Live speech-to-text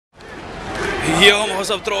Yo, what's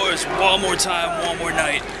up, throwers? One more time, one more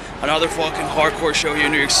night. Another fucking hardcore show here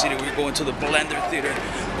in New York City. We're going to the Theather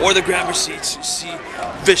or the Gramercy to see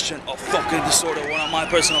Vision of fucking Disorder, one of my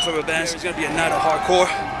personal favorite bands. It's gonna be a night of hardcore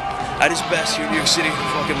at its best here in New York City,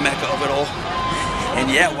 fucking mecca of it all. And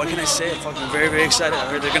yeah, what can I say? I'm fucking very, very excited. I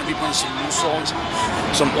heard they're gonna be playing some new songs,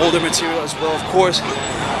 some older material as well, of course.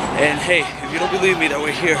 And hey, if you don't believe me that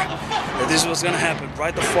we're here, that this is what's gonna happen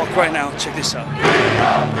right the fuck right now, check this out.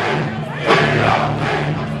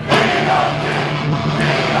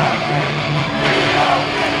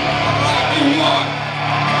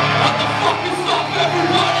 What the fuck is up,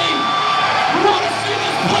 everybody? We wanna see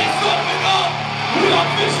this place open up. We are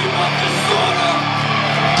Vision of Disorder.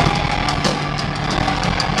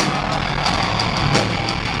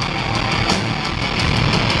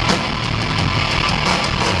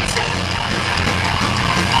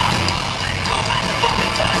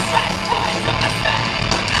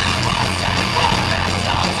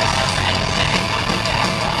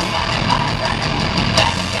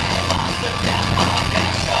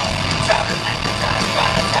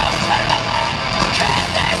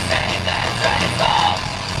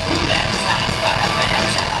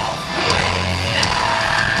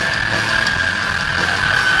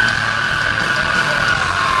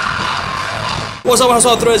 What's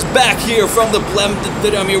up, throwers? Back here from the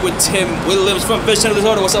Theather. I'm here with Tim Williams from Vision of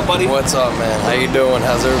Disorder. What's up, buddy? What's up, man? How you doing?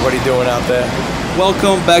 How's everybody doing out there?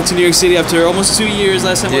 Welcome back to New York City after almost 2 years.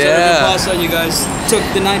 Last time I was at the Plaza, you guys took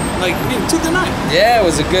the night, Yeah, it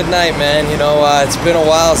was a good night, man. You know, it's been a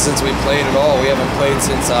while since we played at all. We haven't played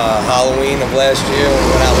since Halloween of last year when we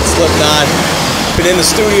went out with Slipknot. Been in the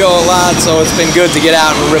studio a lot, so it's been good to get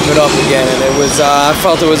out and rip it up again. And it was, I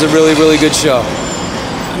felt it was a really, really good show.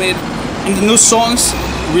 I mean, and the new songs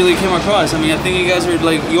really came across. I mean, I think you guys are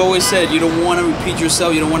like, you always said, you don't want to repeat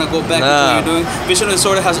yourself, you don't want to go back to what you're doing. Vision of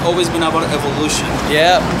Disorder has always been about evolution.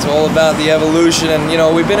 Yeah, it's all about the evolution. And, you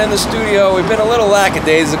know, we've been in the studio, we've been a little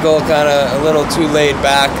lackadaisical, kind of a little too laid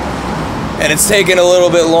back. And it's taken a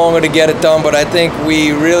little bit longer to get it done, but I think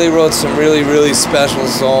we really wrote some really, really special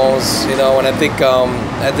songs, you know, and I think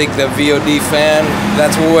the VOD fan,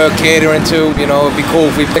 that's what we're catering to. You know, it'd be cool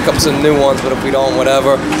if we pick up some new ones, but if we don't,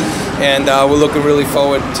 whatever. And we're looking really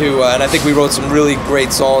forward to, and I think we wrote some really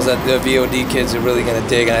great songs that the VOD kids are really gonna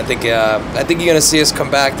dig. And I think you're gonna see us come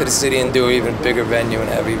back to the city and do an even bigger venue and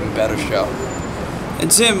have an even better show. And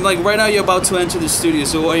Tim, like right now you're about to enter the studio,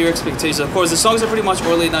 so what are your expectations? Of course, the songs are pretty much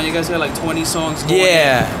early now. You guys got like 20 songs going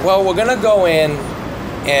in. Well, we're gonna go in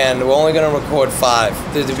and we're only gonna record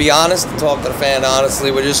 5. To be honest, to talk to the fan honestly,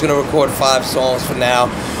 we're just gonna record 5 songs for now.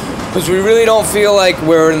 Because we really don't feel like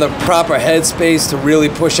we're in the proper headspace to really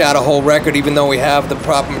push out a whole record, even though we have the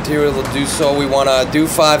proper material to do so. We want to do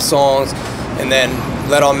 5 songs and then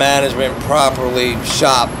let our management properly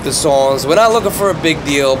shop the songs. We're not looking for a big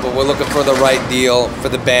deal, but we're looking for the right deal for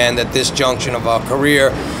the band at this junction of our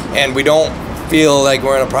career. And we don't feel like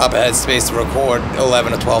we're in a proper headspace to record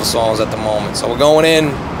 11 or 12 songs at the moment. So we're going in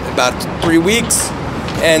about 3 weeks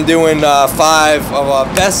and doing 5 of our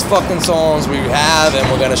best fucking songs we have, and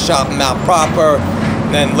we're gonna shop them out proper.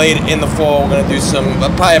 And then late in the fall, we're gonna do some,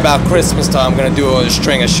 probably about Christmas time, we're gonna do a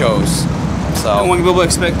string of shows. So. And when can people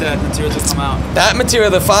expect that material to come out? That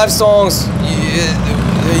material, the 5 songs,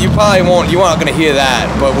 you probably won't, you aren't gonna hear that,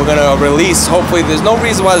 but we're gonna release, hopefully, there's no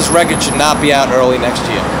reason why this record should not be out early next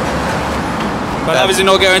year. But obviously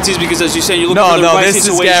no guarantees because as you said, you look for the right situation. No, this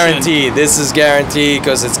is guaranteed. This is guaranteed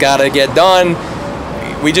because it's gotta get done.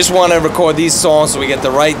 We just want to record these songs so we get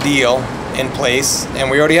the right deal in place,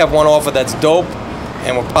 and we already have one offer that's dope,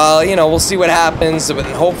 and we'll probably, you know, we'll see what happens, but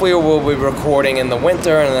hopefully we'll be recording in the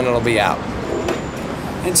winter, and then it'll be out.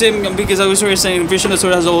 And Tim, because I was sort of saying, Vision of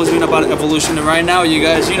Disorder has always been about evolution, and right now you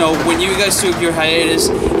guys, you know, when you guys took your hiatus,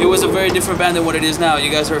 it was a very different band than what it is now.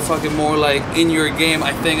 You guys are fucking more like in your game,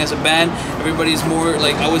 I think, as a band. Everybody's more,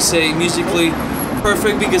 like, I would say, musically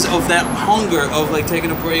perfect because of that hunger of like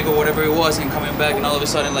taking a break or whatever it was and coming back, and all of a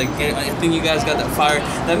sudden like I think you guys got that fire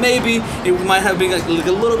that maybe it might have been like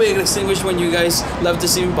a little bit extinguished when you guys left the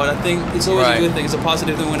scene, but I think it's always a good thing. It's a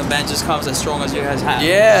positive thing when a band just comes as strong as you guys have.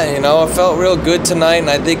 Yeah, you know, it felt real good tonight,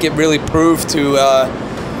 and I think it really proved to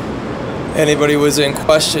anybody who was in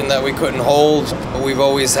question that we couldn't hold what we've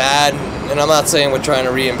always had. And I'm not saying we're trying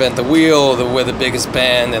to reinvent the wheel, that we're the biggest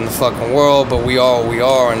band in the fucking world, but we are what we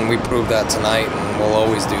are, and we proved that tonight, and we'll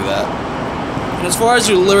always do that. And as far as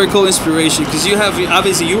your lyrical inspiration, because you have,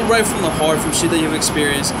 obviously, you write from the heart, from shit that you've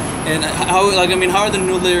experienced, and how, like, I mean, how are the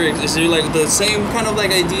new lyrics? Is there, like, the same kind of,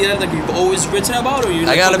 like, idea that you've always written about, or you?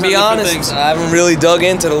 Like, I gotta be honest, I haven't really dug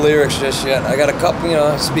into the lyrics just yet. I got a couple, you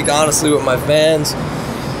know, speak honestly with my fans.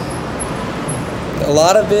 A A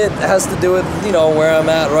lot of it has to do with, you know, where I'm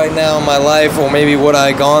at right now in my life, or maybe what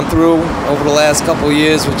I've gone through over the last couple of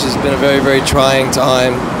years, which has been a very, very trying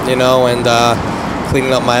time, you know, and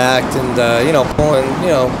cleaning up my act and, you know, pulling, you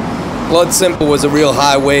know, Blood Simple was a real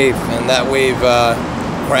high wave, and that wave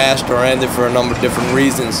crashed or ended for a number of different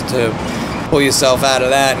reasons. To pull yourself out of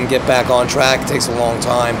that and get back on track takes a long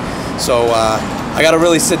time. So I got to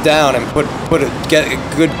really sit down and get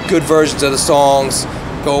good versions of the songs,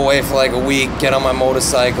 go away for like a week, get on my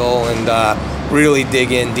motorcycle, and really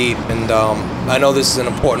dig in deep. And I know this is an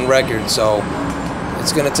important record, so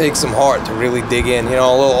it's gonna take some heart to really dig in. You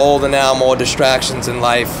know, a little older now, more distractions in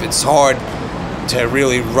life. It's hard to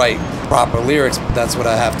really write proper lyrics, but that's what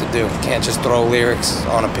I have to do. Can't just throw lyrics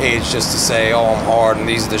on a page just to say, oh, I'm hard and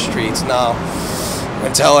these are the streets. No, I'm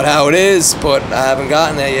gonna tell it how it is, but I haven't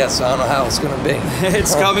gotten there yet, so I don't know how it's gonna be.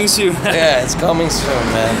 It's coming soon. Yeah, it's coming soon,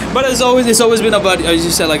 man. But it's always been about, as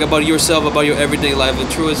you said, like about yourself, about your everyday life. The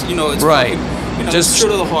truth is, you know, it's right. Fucking, you know, Just true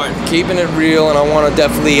to the heart. Keeping it real, and I want to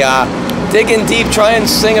definitely dig in deep, try and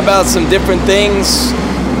sing about some different things,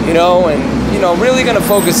 you know, and you know, really gonna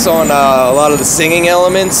focus on a lot of the singing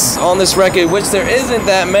elements on this record, which there isn't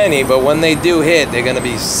that many, but when they do hit, they're gonna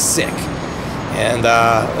be sick. And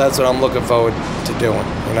that's what I'm looking forward to doing.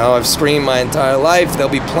 You know, I've screamed my entire life. There'll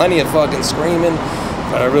be plenty of fucking screaming,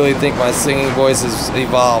 but I really think my singing voice has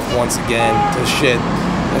evolved once again to shit.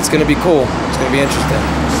 It's gonna be cool. It's gonna be interesting.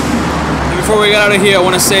 And before we get out of here, I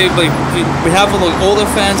want to say, like, behalf of all the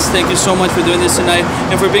fans, thank you so much for doing this tonight,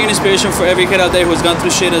 and for being an inspiration for every kid out there who's gone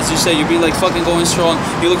through shit. As you say, you be like fucking going strong.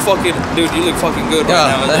 You look fucking, dude, you look fucking good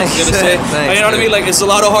right now. Thanks. I'm gonna say, Thanks, you know what I dude. mean? Like, it's a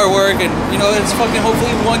lot of hard work, and you know, it's fucking.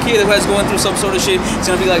 Hopefully, one kid who has going through some sort of shit, it's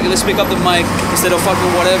gonna be like, let's pick up the mic instead of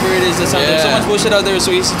fucking whatever it is that's out there. So much bullshit out there, it's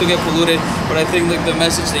so easy to get polluted. But I think like the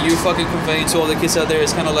message that you fucking conveying to all the kids out there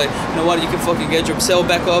is kind of like, you know what, you can fucking get yourself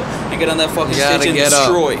back up and get on that fucking stage and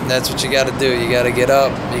destroy. That's what you gotta do. You gotta get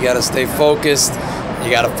up. You gotta stay focused.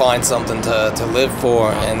 You gotta find something to live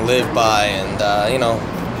for and live by, and you know,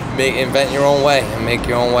 invent your own way and make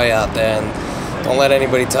your own way out there. And don't let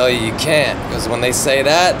anybody tell you you can't, because when they say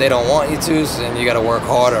that, they don't want you to. So then you gotta work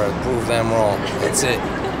harder and prove them wrong. That's it.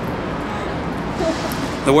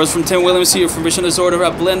 The words from Tim Williams here from Vision Disorder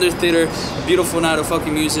at Blender Theater. Beautiful night of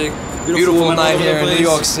fucking music. Beautiful night here in New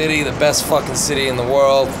York City, the best fucking city in the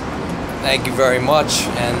world. Thank you very much,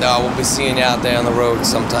 and we'll be seeing you out there on the road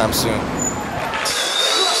sometime soon.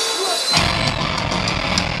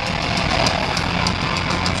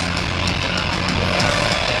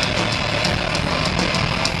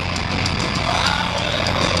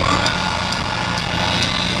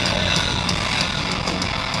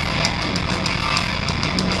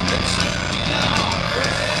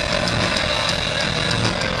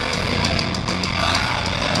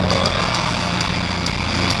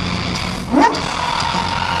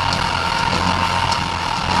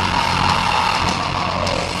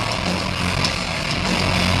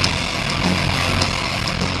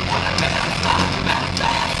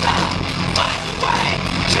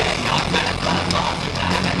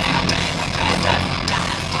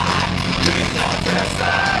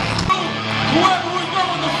 Whoever is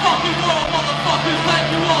running the fucking world, motherfuckers, like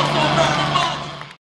you